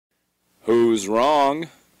Who's wrong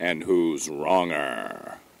and who's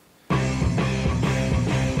wronger? In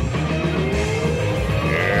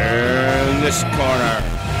this corner,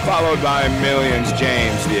 followed by millions,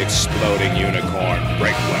 James the Exploding Unicorn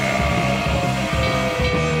Breakwell.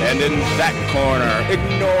 And in that corner,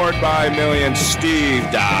 ignored by millions, Steve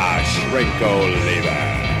Dash Rinko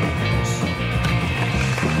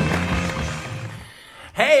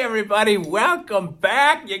Hey everybody, welcome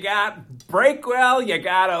back. You got Breakwell, you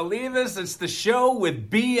got Olivas. It's the show with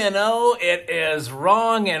B&O. It is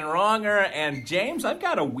Wrong and Wronger. And James, I've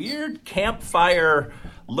got a weird campfire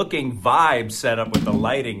looking vibe set up with the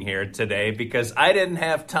lighting here today because I didn't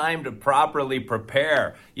have time to properly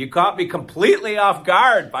prepare. You caught me completely off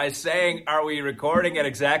guard by saying, are we recording at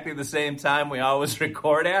exactly the same time we always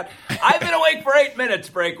record at? I've been awake for 8 minutes,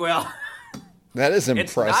 Breakwell. That is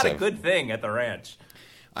impressive. It's not a good thing at the ranch.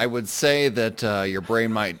 I would say that your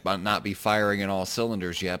brain might not be firing in all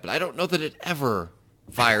cylinders yet, but I don't know that it ever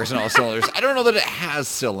fires in all cylinders. I don't know that it has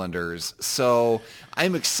cylinders, so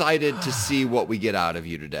I'm excited to see what we get out of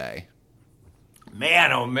you today.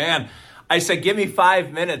 Man, oh man. I said, give me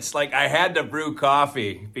 5 minutes. Like, I had to brew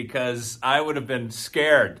coffee because I would have been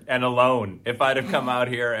scared and alone if I'd have come out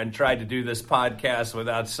here and tried to do this podcast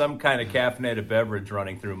without some kind of caffeinated beverage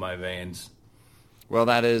running through my veins. Well,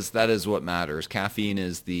 that is what matters. Caffeine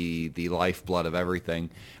is the lifeblood of everything.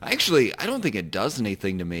 Actually, I don't think it does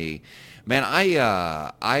anything to me. Man,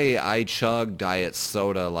 I chug diet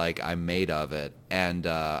soda like I'm made of it. And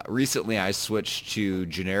recently I switched to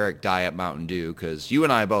generic diet Mountain Dew because you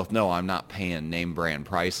and I both know I'm not paying name brand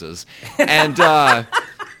prices. And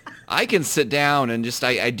I can sit down and just,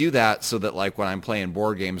 I do that so that like when I'm playing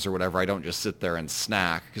board games or whatever, I don't just sit there and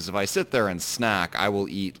snack. Because if I sit there and snack, I will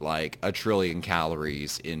eat like 1 trillion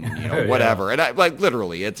calories in, whatever. Yeah. And I, like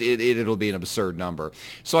literally, it'll be an absurd number.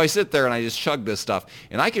 So I sit there and I just chug this stuff.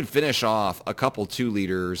 And I can finish off a couple 2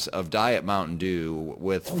 liters of Diet Mountain Dew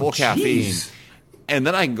with full caffeine. And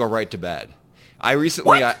then I can go right to bed. I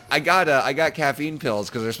recently I got caffeine pills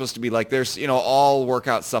because they're supposed to be like there's all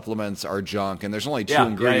workout supplements are junk and there's only 2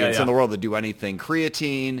 ingredients in the world that do anything: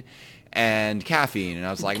 creatine and caffeine. And I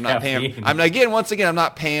was like, I'm not paying. I'm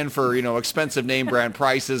not paying for expensive name brand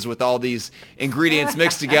prices with all these ingredients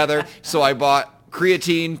mixed together. So I bought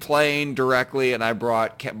creatine plain directly, and I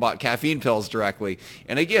bought caffeine pills directly.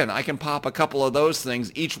 And again, I can pop a couple of those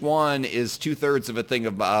things. Each one is 2/3 of a thing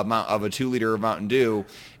of a 2 liter of Mountain Dew.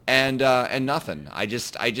 And nothing.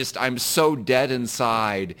 I'm so dead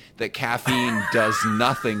inside that caffeine does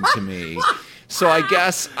nothing to me. So I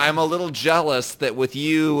guess I'm a little jealous that with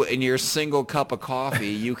you and your single cup of coffee,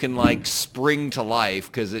 you can like spring to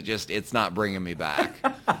life because it's not bringing me back.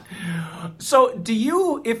 So do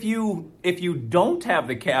you, if you don't have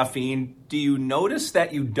the caffeine, do you notice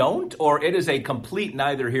that you don't, or it is a complete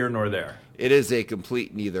neither here nor there? It is a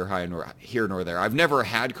complete neither here nor there. I've never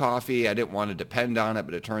had coffee. I didn't want to depend on it,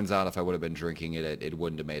 but it turns out if I would have been drinking it, it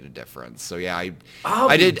wouldn't have made a difference. So yeah,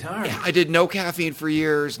 I did no caffeine for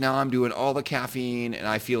years. Now I'm doing all the caffeine, and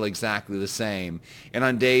I feel exactly the same. And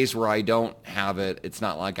on days where I don't have it, it's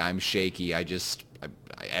not like I'm shaky.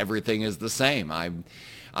 Everything is the same.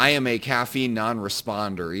 I am a caffeine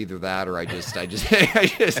non-responder. Either that, or I don't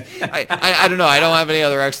know. I don't have any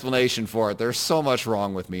other explanation for it. There's so much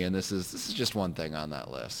wrong with me, and this is just one thing on that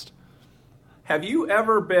list. Have you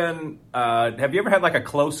ever had like a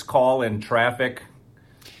close call in traffic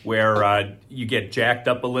where you get jacked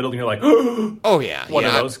up a little and you're like, oh yeah, one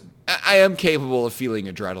of those? I am capable of feeling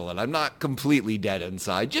adrenaline. I'm not completely dead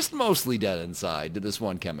inside, just mostly dead inside to this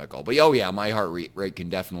one chemical. But oh yeah, my heart rate can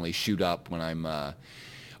definitely shoot up when I'm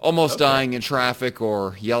almost dying in traffic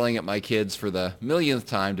or yelling at my kids for the millionth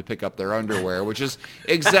time to pick up their underwear, which is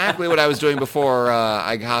exactly what I was doing before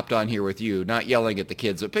I hopped on here with you. Not yelling at the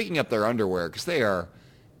kids, but picking up their underwear because they are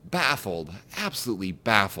baffled, absolutely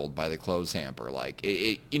baffled by the clothes hamper. Like,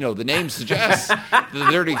 the name suggests the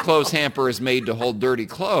dirty clothes hamper is made to hold dirty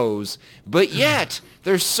clothes, but yet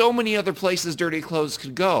there's so many other places dirty clothes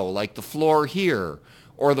could go, like the floor here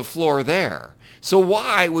or the floor there. So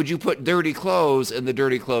why would you put dirty clothes in the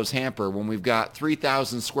dirty clothes hamper when we've got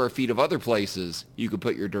 3,000 square feet of other places you could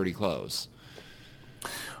put your dirty clothes?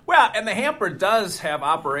 Well, and the hamper does have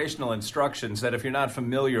operational instructions that if you're not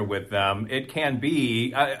familiar with them, it can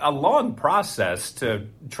be a long process to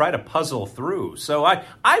try to puzzle through. So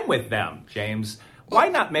I'm with them, James. Why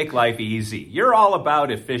not make life easy? You're all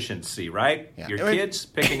about efficiency, right? Yeah. Your kids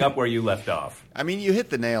picking up where you left off. I mean, you hit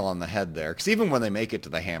the nail on the head there. Because even when they make it to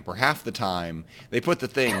the hamper, half the time they put the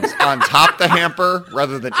things on top the hamper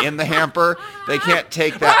rather than in the hamper. They can't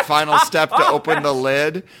take that final step to open the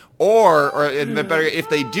lid. Or and better, if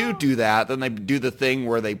they do that, then they do the thing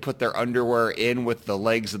where they put their underwear in with the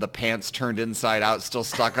legs of the pants turned inside out, still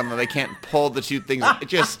stuck on them. They can't pull the two things.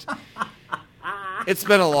 It's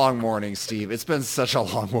been a long morning, Steve. It's been such a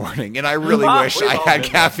long morning, and I really wish I had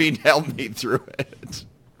caffeine to help me through it.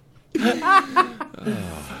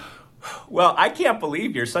 Well, I can't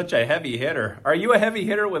believe you're such a heavy hitter. Are you a heavy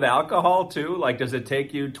hitter with alcohol, too? Like, does it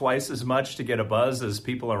take you twice as much to get a buzz as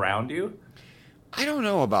people around you? I don't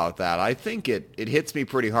know about that. I think it hits me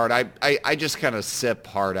pretty hard. I just kind of sip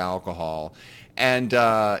hard alcohol, and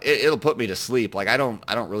it'll put me to sleep. Like I don't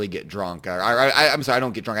really get drunk. I'm sorry, I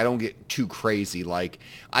don't get drunk. I don't get too crazy. Like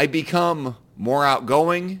I become more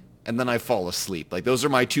outgoing, and then I fall asleep. Like those are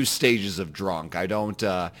my two stages of drunk. I don't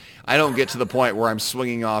get to the point where I'm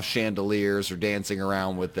swinging off chandeliers or dancing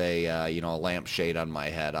around with a lampshade on my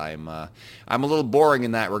head. I'm a little boring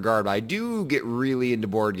in that regard. But I do get really into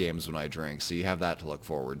board games when I drink, so you have that to look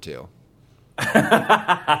forward to.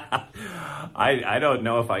 I don't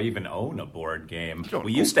know if I even own a board game.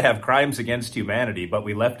 We used to have Crimes Against Humanity, but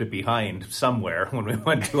we left it behind somewhere when we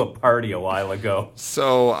went to a party a while ago.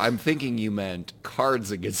 So I'm thinking you meant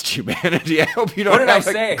Cards Against Humanity. I hope you don't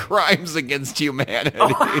have Crimes Against Humanity.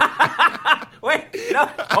 Oh. Wait, no,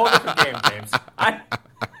 whole different game, James. I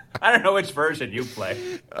don't know which version you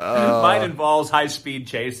play. Mine involves high-speed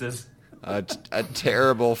chases. A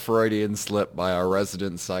terrible Freudian slip by our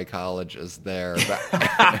resident psychologist there.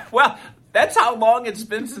 Well, that's how long it's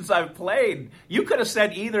been since I've played. You could have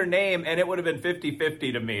said either name, and it would have been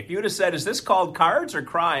 50-50 to me. If you would have said, is this called Cards or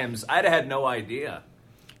Crimes, I'd have had no idea.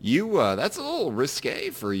 That's a little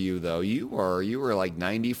risque for you, though. You were like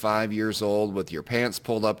 95 years old with your pants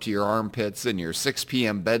pulled up to your armpits and your 6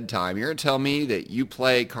 p.m. bedtime. You're going to tell me that you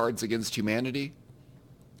play Cards Against Humanity?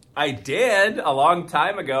 I did a long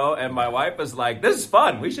time ago, and my wife was like, this is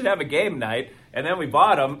fun. We should have a game night. And then we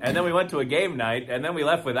bought them, and then we went to a game night, and then we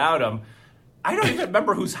left without them. I don't even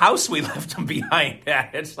remember whose house we left them behind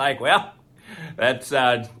at. It's like, well, that's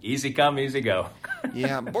easy come, easy go.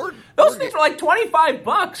 Yeah, those things were like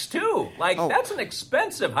 $25 too. Like that's an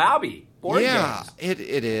expensive hobby. Board games. It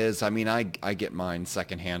is. I mean, I get mine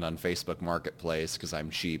secondhand on Facebook Marketplace because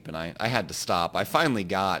I'm cheap, and I had to stop. I finally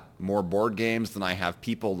got more board games than I have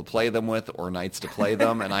people to play them with or nights to play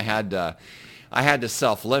them, and I had to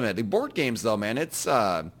self-limit. The board games, though, man,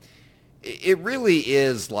 it really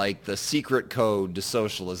is like the secret code to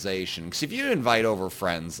socialization. Because if you invite over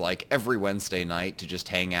friends like every Wednesday night to just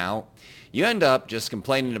hang out, you end up just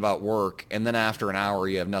complaining about work, and then after an hour,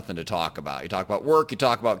 you have nothing to talk about. You talk about work, you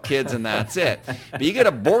talk about kids, and that's it. But you get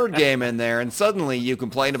a board game in there, and suddenly you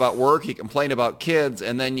complain about work, you complain about kids,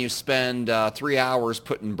 and then you spend 3 hours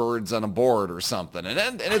putting birds on a board or something,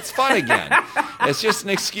 and it's fun again. It's just an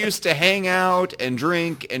excuse to hang out and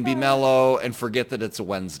drink and be mellow and forget that it's a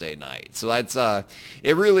Wednesday night. So that's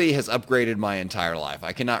it really has upgraded my entire life.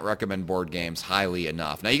 I cannot recommend board games highly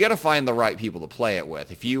enough. Now, you got to find the right people to play it with.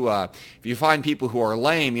 If you find people who are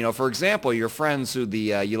lame, for example, your friends who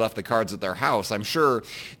you left the cards at their house, I'm sure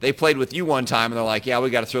they played with you one time and they're like, yeah, we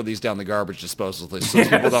got to throw these down the garbage disposal so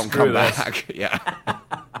people don't come back. Yeah.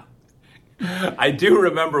 I do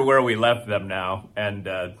remember where we left them now, and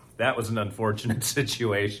that was an unfortunate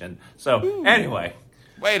situation. So anyway.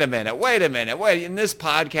 Wait a minute. In this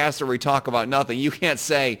podcast where we talk about nothing, you can't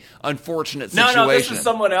say unfortunate situation. No, this is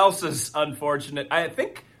someone else's unfortunate.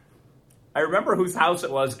 I remember whose house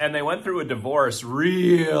it was, and they went through a divorce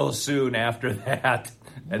real soon after that.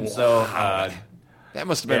 And so... that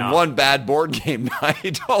must have been one bad board game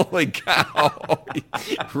night. Holy cow.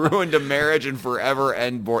 Ruined a marriage and forever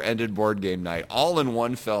ended board game night. All in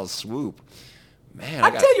one fell swoop. Man,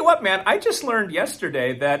 I'll tell you what, man. I just learned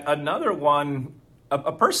yesterday that another one...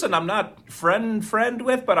 A person I'm not friend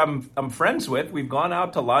with, but I'm friends with, we've gone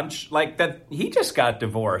out to lunch, like that he just got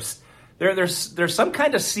divorced. There's some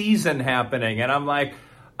kind of season happening, and I'm like,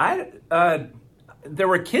 there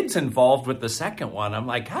were kids involved with the second one. I'm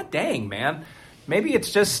like, God dang, man. Maybe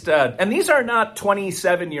it's just, and these are not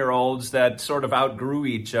 27-year-olds that sort of outgrew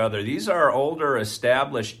each other. These are older,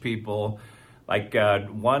 established people, like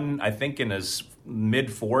one, I think, in his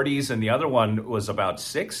mid-40s, and the other one was about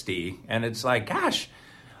 60. And it's like, gosh,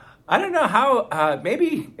 I don't know how,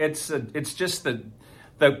 maybe it's just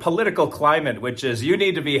the political climate, which is you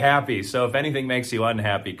need to be happy. So if anything makes you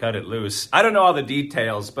unhappy, cut it loose. I don't know all the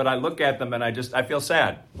details, but I look at them and I feel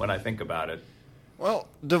sad when I think about it. Well,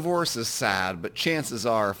 divorce is sad, but chances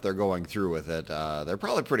are if they're going through with it, they're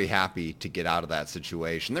probably pretty happy to get out of that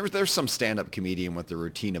situation. There's some stand-up comedian with the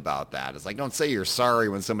routine about that. It's like, don't say you're sorry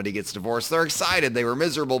when somebody gets divorced. They're excited. They were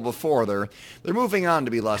miserable before. They're moving on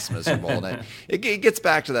to be less miserable. And it gets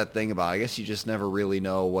back to that thing about, I guess you just never really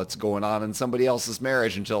know what's going on in somebody else's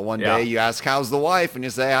marriage until one day you ask, how's the wife? And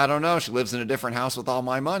you say, I don't know. She lives in a different house with all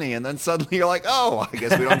my money. And then suddenly you're like, oh, I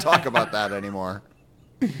guess we don't talk about that anymore.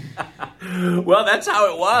 Well, that's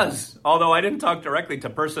how it was. Although I didn't talk directly to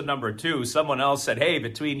person number 2. Someone else said, hey,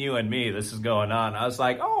 between you and me, this is going on. I was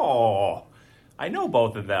like, oh, I know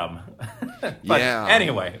both of them. But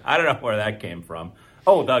anyway, I don't know where that came from.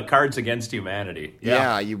 Oh, the Cards Against Humanity.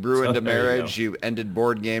 Yeah, you ruined a marriage. You ended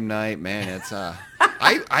board game night. Man, it's...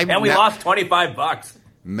 and we lost $25.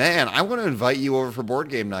 Man, I want to invite you over for board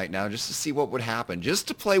game night now just to see what would happen. Just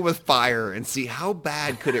to play with fire and see how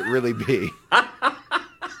bad could it really be.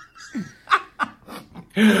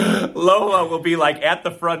 Lola will be like at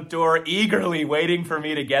the front door, eagerly waiting for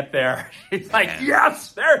me to get there. She's like,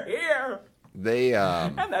 yes, they're here.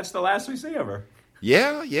 And that's the last we see of her.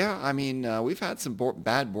 Yeah. I mean, we've had some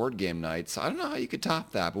bad board game nights. I don't know how you could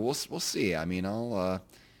top that, but we'll see. I mean,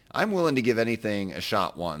 I'm willing to give anything a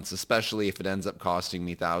shot once, especially if it ends up costing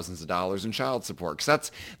me thousands of dollars in child support.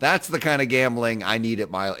 Because that's the kind of gambling I need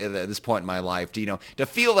at this point in my life to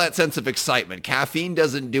feel that sense of excitement. Caffeine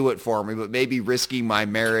doesn't do it for me, but maybe risking my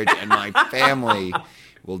marriage and my family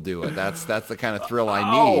will do it. That's the kind of thrill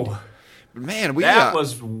I need. Man, that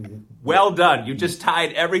was well done. You just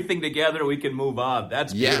tied everything together. We can move on.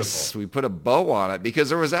 That's beautiful. Yes, we put a bow on it because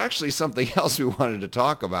there was actually something else we wanted to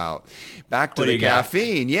talk about. Back to the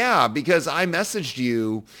caffeine. Yeah, because I messaged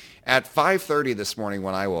you at 5:30 this morning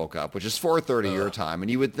when I woke up, which is 4:30 your time,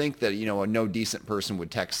 and you would think that no decent person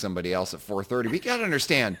would text somebody else at 4:30. But you got to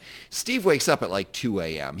understand, Steve wakes up at like 2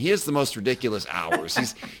 a.m. He has the most ridiculous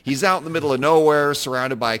hours. He's out in the middle of nowhere,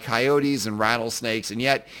 surrounded by coyotes and rattlesnakes, and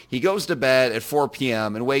yet he goes to bed at 4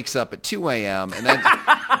 p.m. and wakes up at 2 a.m. and then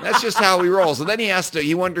that's just how he rolls. And then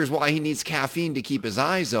he wonders why he needs caffeine to keep his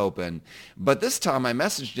eyes open. But this time I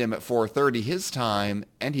messaged him at 4:30 his time,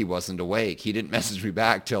 and he wasn't awake. He didn't message me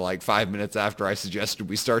back till like 5 minutes after I suggested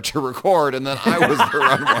we start to record, and then I was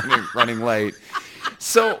running late.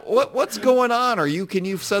 So what's going on? Can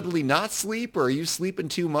you suddenly not sleep, or are you sleeping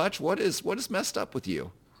too much? What is messed up with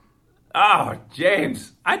you? Oh,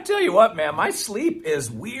 James, I tell you what, man, my sleep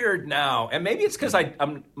is weird now, and maybe it's because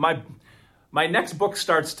my next book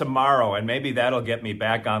starts tomorrow, and maybe that'll get me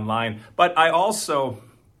back online. But I also,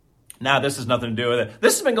 this has nothing to do with it.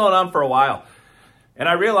 This has been going on for a while. And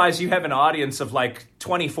I realize you have an audience of like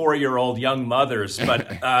 24-year-old young mothers, but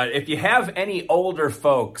if you have any older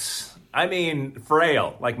folks, I mean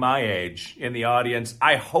frail, like my age, in the audience,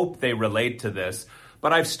 I hope they relate to this.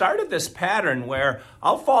 But I've started this pattern where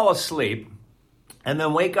I'll fall asleep and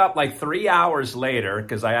then wake up like 3 hours later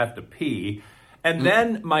because I have to pee, and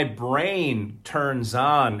then my brain turns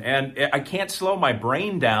on, and I can't slow my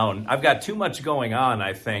brain down. I've got too much going on,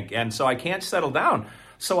 I think, and so I can't settle down.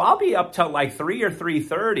 So I'll be up till like 3 or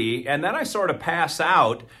 3:30, and then I sort of pass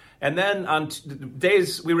out. And then on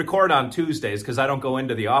days, we record on Tuesdays because I don't go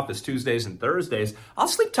into the office Tuesdays and Thursdays. I'll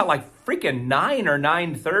sleep till like freaking 9 or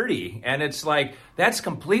 9:30. And it's like, that's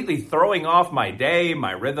completely throwing off my day,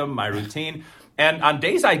 my rhythm, my routine. And on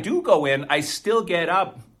days I do go in, I still get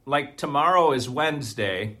up. Like tomorrow is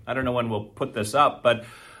Wednesday. I don't know when we'll put this up, but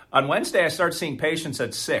on Wednesday I start seeing patients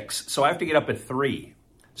at 6. So I have to get up at 3.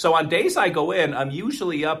 So on days I go in, I'm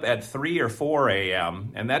usually up at 3 or 4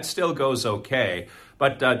 a.m., and that still goes okay.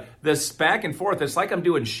 But this back and forth, it's like I'm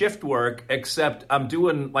doing shift work, except I'm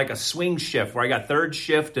doing like a swing shift where I got third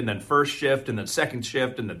shift and then first shift and then second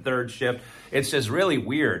shift and then third shift. It's just really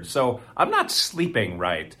weird. So I'm not sleeping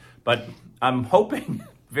right, but I'm hoping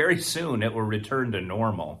very soon it will return to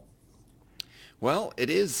normal. Well, it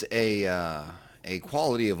is a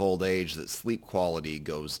quality of old age that sleep quality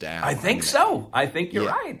goes down. I think so. I think you're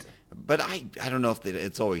right. But I don't know if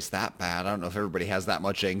it's always that bad. I don't know if everybody has that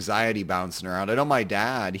much anxiety bouncing around. I know my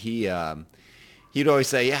dad, he'd always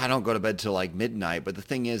say, I don't go to bed till like midnight. But the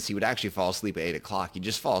thing is, he would actually fall asleep at 8 o'clock. He'd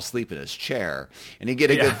just fall asleep in his chair. And he'd get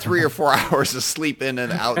a good 3 or 4 hours of sleep in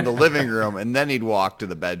and out in the living room. And then he'd walk to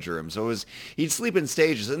the bedroom. So he'd sleep in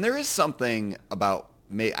stages. And there is something about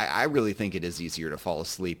I really think it is easier to fall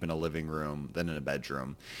asleep in a living room than in a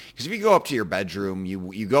bedroom. Because if you go up to your bedroom,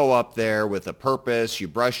 you go up there with a purpose, you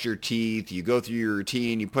brush your teeth, you go through your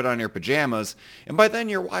routine, you put on your pajamas, and by then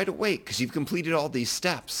you're wide awake because you've completed all these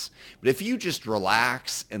steps. But if you just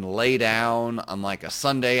relax and lay down on like a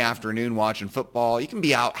Sunday afternoon watching football, you can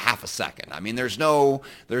be out half a second. I mean, there's no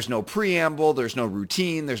preamble, there's no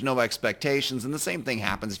routine, there's no expectations, and the same thing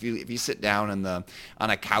happens if you sit down on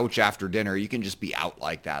a couch after dinner. You can just be out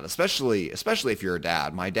like that, especially if you're a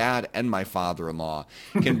dad. My dad and my father-in-law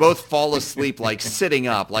can both fall asleep like sitting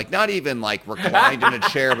up, like not even like reclined in a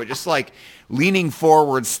chair, but just like leaning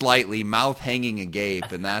forward slightly, mouth hanging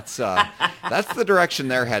agape, and that's the direction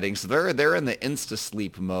they're heading. So they're in the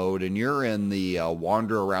insta-sleep mode, and you're in the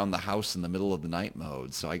wander around the house in the middle of the night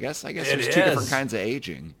mode. So I guess there's two different kinds of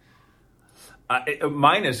aging.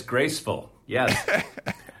 Mine is graceful, yes.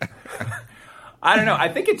 I don't know. I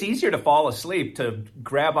think it's easier to fall asleep, to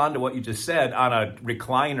grab onto what you just said, on a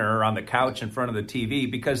recliner or on the couch in front of the TV,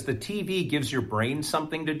 because the TV gives your brain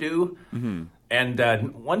something to do. Mm-hmm.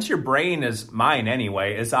 And once your brain mine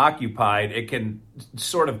anyway, is occupied, it can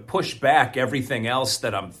sort of push back everything else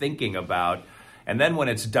that I'm thinking about. And then when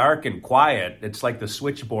it's dark and quiet, it's like the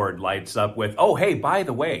switchboard lights up with, oh, hey, by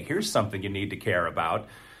the way, here's something you need to care about.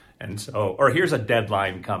 And so, or here's a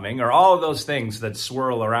deadline coming, or all of those things that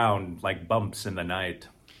swirl around like bumps in the night.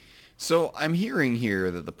 So I'm hearing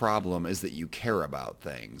here that the problem is that you care about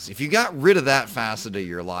things. If you got rid of that facet of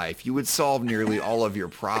your life, you would solve nearly all of your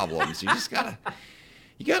problems. You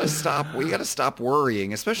gotta stop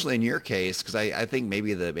worrying, especially in your case, because I think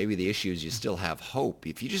maybe the issue is you still have hope.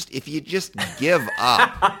 If you just give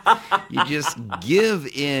up, you just give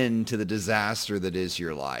in to the disaster that is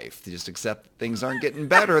your life. You just accept that things aren't getting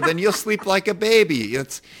better, then you'll sleep like a baby.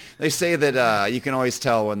 They say that you can always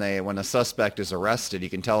tell when a suspect is arrested,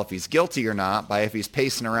 you can tell if he's guilty or not by if he's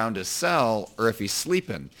pacing around his cell or if he's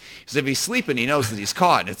sleeping. Because if he's sleeping, he knows that he's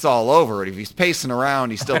caught and it's all over. And if he's pacing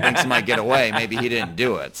around, he still thinks he might get away. Maybe he didn't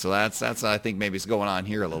do it. So that's I think maybe it's going on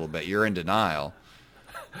here a little bit. You're in denial.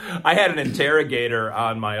 I had an interrogator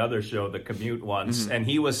on my other show, The Commute, once, and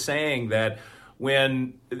he was saying that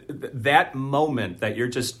when that moment that you're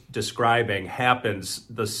just describing happens,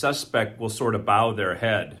 the suspect will sort of bow their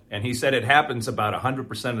head. And he said it happens about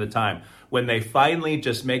 100% of the time when they finally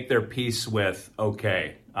just make their peace with,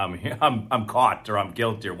 okay, I'm caught, or I'm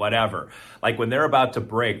guilty, or whatever. Like when they're about to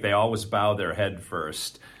break, they always bow their head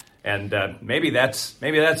first. And maybe that's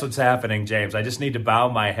what's happening, James. I just need to bow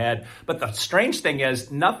my head. But the strange thing is,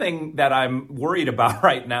 nothing that I'm worried about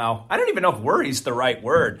right now. I don't even know if worry's the right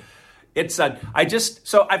word. It's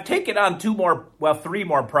so I've taken on 3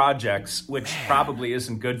 more projects, which probably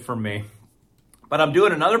isn't good for me. But I'm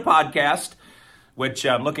doing another podcast, which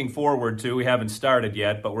I'm looking forward to. We haven't started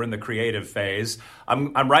yet, but we're in the creative phase.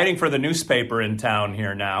 I'm writing for the newspaper in town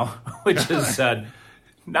here now, which is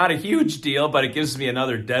not a huge deal, but it gives me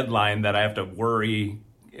another deadline that I have to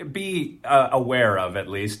be aware of at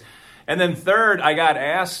least. And then third, I got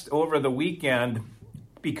asked over the weekend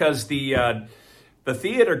because the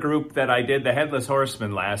theater group that I did, the Headless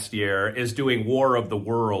Horseman, last year is doing War of the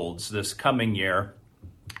Worlds this coming year.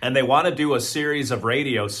 And they want to do a series of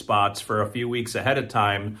radio spots for a few weeks ahead of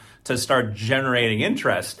time to start generating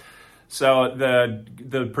interest. So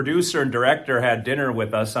the producer and director had dinner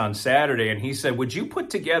with us on Saturday, and he said, would you put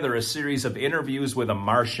together a series of interviews with a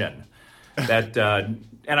Martian?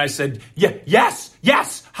 And I said, yes.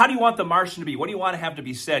 How do you want the Martian to be? What do you want to have to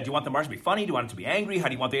be said? Do you want the Martian to be funny? Do you want it to be angry? How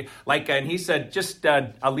do you want and he said, just,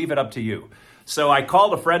 I'll leave it up to you. So I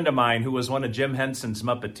called a friend of mine who was one of Jim Henson's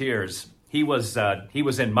Muppeteers. He was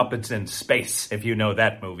in Muppets in Space, if you know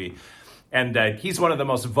that movie. And he's one of the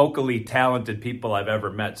most vocally talented people I've ever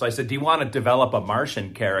met. So I said, do you want to develop a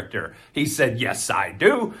Martian character? He said, yes, I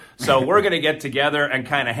do. So we're going to get together and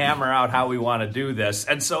kind of hammer out how we want to do this.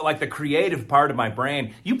 And so like the creative part of my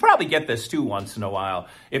brain, you probably get this too once in a while.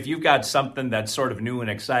 If you've got something that's sort of new and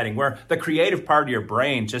exciting, where the creative part of your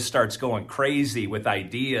brain just starts going crazy with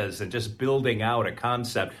ideas and just building out a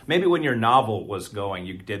concept. Maybe when your novel was going,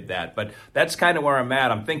 you did that. But that's kind of where I'm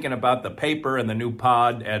at. I'm thinking about the paper and the new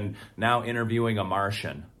pod, and now interviewing a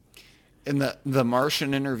Martian. And the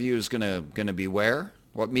Martian interview is gonna be where?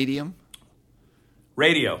 What medium?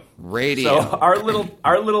 Radio. So our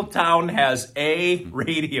little town has a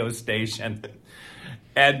radio station,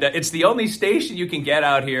 and it's the only station you can get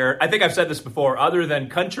out here. I think I've said this before, other than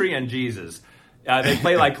country and Jesus. They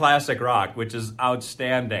play like classic rock, which is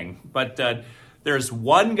outstanding. But there's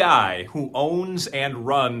one guy who owns and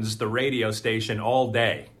runs the radio station all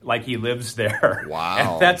day, like he lives there.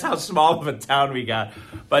 Wow. And that's how small of a town we got.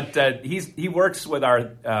 But he works with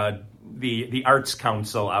the Arts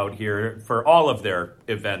Council out here for all of their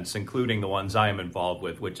events, including the ones I'm involved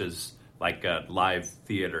with, which is like live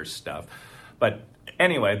theater stuff. But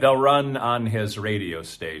anyway, they'll run on his radio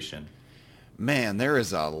station. Man, there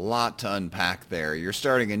is a lot to unpack there. You're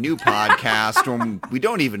starting a new podcast when we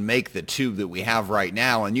don't even make the two that we have right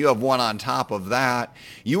now, and you have one on top of that.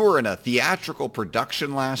 You were in a theatrical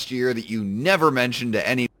production last year that you never mentioned to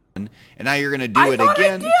anyone, and now you're going to do it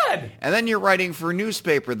again. I did. And then you're writing for a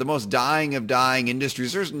newspaper, the most dying of dying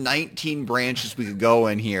industries. There's 19 branches we could go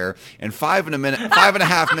in here, and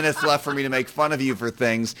 5.5 minutes left for me to make fun of you for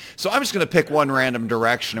things. So I'm just going to pick one random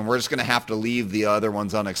direction, and we're just going to have to leave the other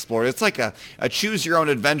ones unexplored. It's like a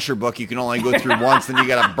choose-your-own-adventure book you can only go through once, and you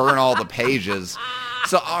got to burn all the pages.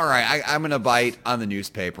 So, all right, I'm going to bite on the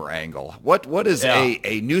newspaper angle. What is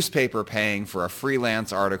a newspaper paying for a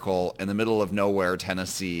freelance article in the middle of nowhere,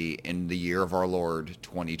 Tennessee, in the year of our Lord,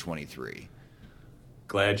 2023?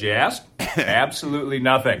 Glad you asked. Absolutely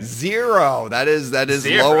nothing. Zero. That is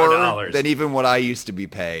 $0 lower than even what I used to be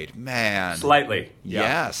paid. Man. Slightly. Yeah.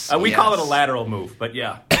 Yes. We call it a lateral move, but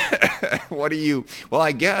yeah. What do you... Well,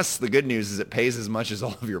 I guess the good news is it pays as much as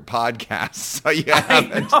all of your podcasts, so you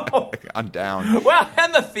haven't gone down. Well,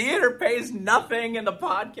 and the theater pays nothing, and the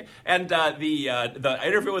podcast... And the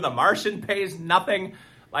interview with the Martian pays nothing.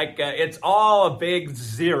 Like, it's all a big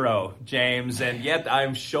zero, James, and yet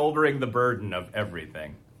I'm shouldering the burden of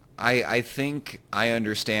everything. I think I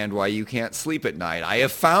understand why you can't sleep at night. I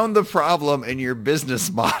have found the problem in your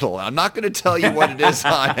business model. I'm not going to tell you what it is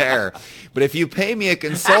on air, but if you pay me a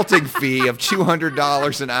consulting fee of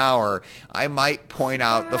 $200 an hour, I might point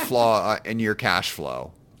out the flaw in your cash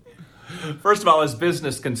flow. First of all, as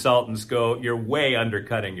business consultants go, you're way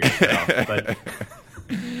undercutting yourself.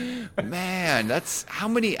 But man, that's how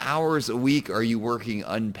many hours a week are you working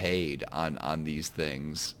unpaid on these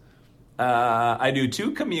things? I do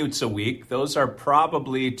 2 commutes a week. Those are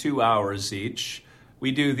probably 2 hours each.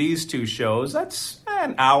 We do these 2 shows. That's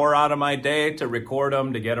an hour out of my day to record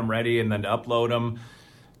them, to get them ready, and then to upload them.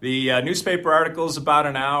 The newspaper article's about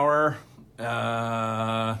an hour.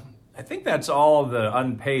 I think that's all the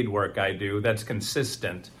unpaid work I do that's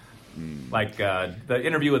consistent. Like the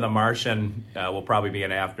interview with the Martian will probably be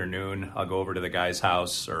an afternoon. I'll go over to the guy's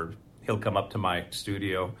house, or he'll come up to my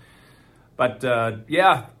studio. But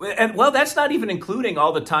yeah, and well, that's not even including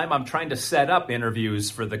all the time I'm trying to set up interviews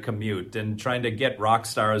for the commute and trying to get rock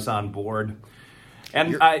stars on board.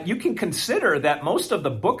 And you can consider that most of the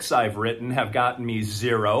books I've written have gotten me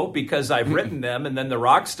zero because I've written them, and then the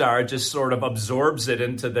rock star just sort of absorbs it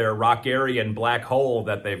into their Rockarian black hole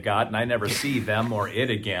that they've got, and I never see them or it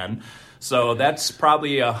again. So that's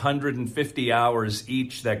probably 150 hours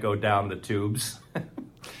each that go down the tubes.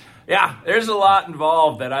 Yeah, there's a lot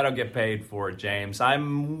involved that I don't get paid for, James.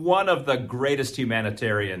 I'm one of the greatest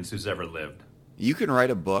humanitarians who's ever lived. You can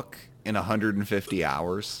write a book in 150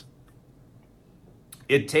 hours?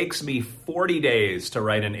 It takes me 40 days to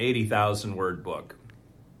write an 80,000-word book.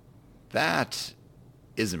 That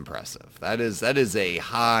is impressive. That is a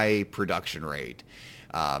high production rate.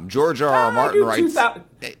 George R. Martin writes...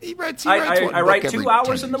 He writes I write 2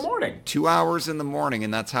 hours in the morning. 2 hours in the morning,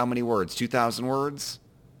 and that's how many words? 2,000 words?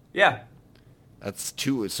 Yeah. That's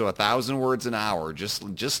 1,000 words an hour,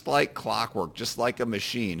 just like clockwork, just like a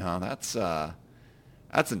machine, huh?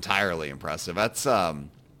 That's entirely impressive. That's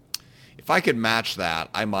if I could match that,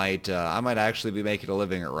 I might actually be making a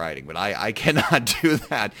living at writing, but I cannot do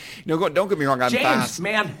that. Don't get me wrong, I'm James, fast.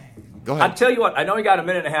 Man, go ahead. I'll tell you what. I know we got a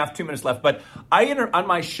minute and a half, 2 minutes left, but on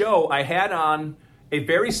my show, I had on a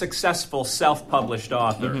very successful self-published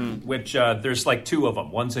author, which there's like 2 of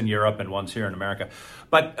them. One's in Europe and one's here in America.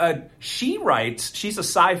 But she's a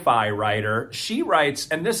sci-fi writer. She writes,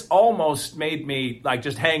 and this almost made me like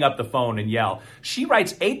just hang up the phone and yell. She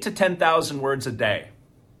writes 8,000 to 10,000 words a day.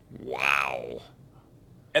 Wow.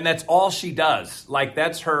 And that's all she does. Like,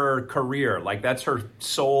 that's her career. Like, that's her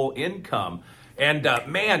sole income. And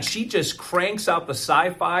man, she just cranks out the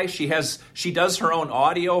sci-fi. She does her own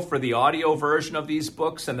audio for the audio version of these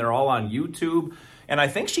books, and they're all on YouTube. And I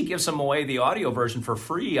think she gives them away, the audio version, for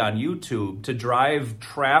free on YouTube to drive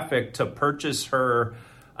traffic to purchase her.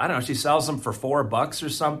 I don't know, she sells them for $4 or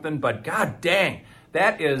something. But god dang,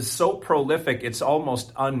 that is so prolific, it's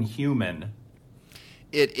almost unhuman.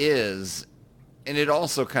 It is. And it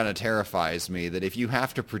also kind of terrifies me that if you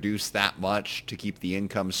have to produce that much to keep the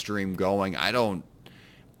income stream going, I don't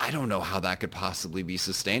know how that could possibly be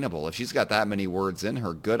sustainable. If she's got that many words in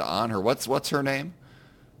her, good on her. What's her name?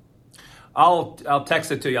 I'll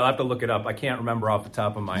text it to you. I'll have to look it up. I can't remember off the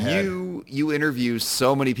top of my head. You interview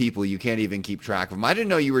so many people you can't even keep track of them. I didn't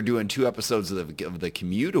know you were doing 2 episodes of the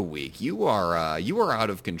Commute a week. You are out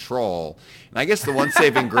of control. And I guess the one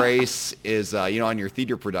saving grace is on your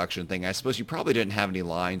theater production thing. I suppose you probably didn't have any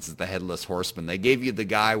lines as the Headless Horseman. They gave you the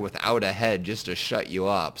guy without a head just to shut you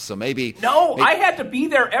up. So maybe I had to be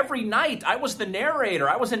there every night. I was the narrator.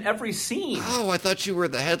 I was in every scene. Oh, I thought you were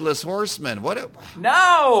the Headless Horseman.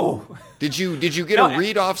 No. Did you get a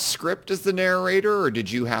read-off script as the narrator, or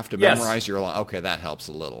did you have to memorize your line? Okay, that helps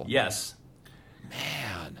a little. Yes.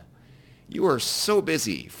 Man, you are so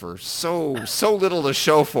busy for so little to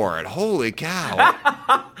show for it. Holy cow.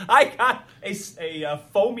 I got a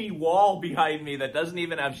foamy wall behind me that doesn't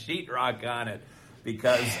even have sheetrock on it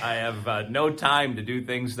because I have no time to do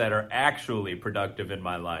things that are actually productive in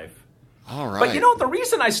my life. All right. But the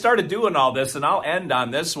reason I started doing all this, and I'll end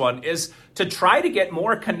on this one, is to try to get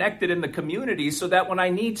more connected in the community so that when I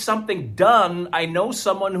need something done, I know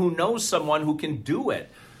someone who can do it.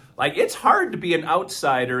 Like, it's hard to be an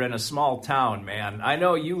outsider in a small town, man. I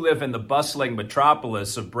know you live in the bustling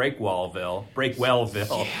metropolis of Breakwellville.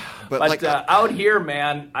 Yeah, but out here,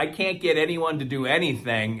 man, I can't get anyone to do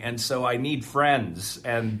anything, and so I need friends.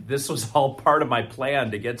 And this was all part of my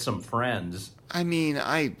plan to get some friends. I mean,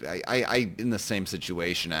 I in the same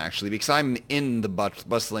situation, actually, because I'm in the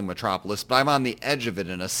bustling metropolis, but I'm on the edge of it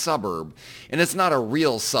in a suburb. And it's not a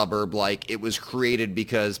real suburb like it was created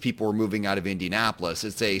because people were moving out of Indianapolis.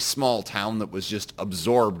 It's a small town that was just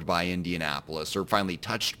absorbed by Indianapolis or finally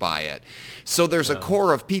touched by it. So there's a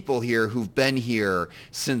core of people here who've been here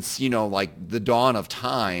since, like the dawn of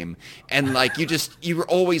time. And like you were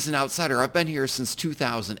always an outsider. I've been here since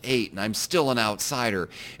 2008 and I'm still an outsider.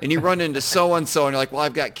 And you run into so-and-so and you're like, well,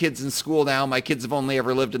 I've got kids in school now. My kids have only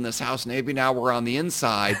ever lived in this house. Maybe now we're on the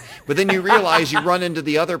inside. But then you realize you run into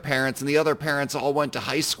the other parents, and the other parents all went to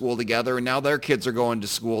high school together, and now their kids are going to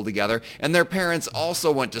school together. And their parents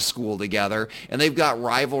also went to school together, and they've got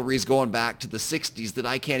rivalries going back to the 60s that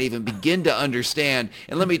I can't even begin to understand.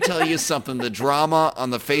 And let me tell you something, the drama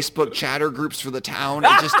on the Facebook chatter groups for the town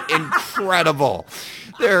is just incredible.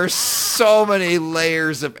 There are so many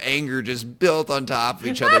layers of anger just built on top of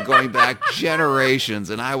each other going back generations,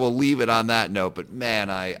 and I will leave it on that note, but man,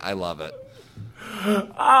 I love it.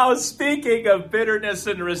 Oh, speaking of bitterness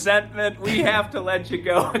and resentment, we have to let you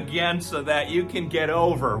go again so that you can get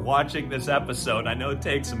over watching this episode. I know it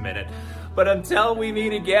takes a minute. But until we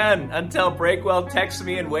meet again, until Breakwell texts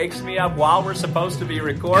me and wakes me up while we're supposed to be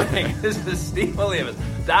recording, this is Steve Williams,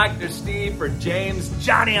 Dr. Steve for James,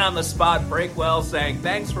 Johnny on the spot, Breakwell saying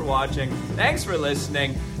thanks for watching, thanks for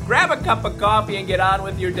listening. Grab a cup of coffee and get on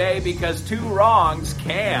with your day because 2 wrongs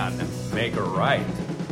can make a right.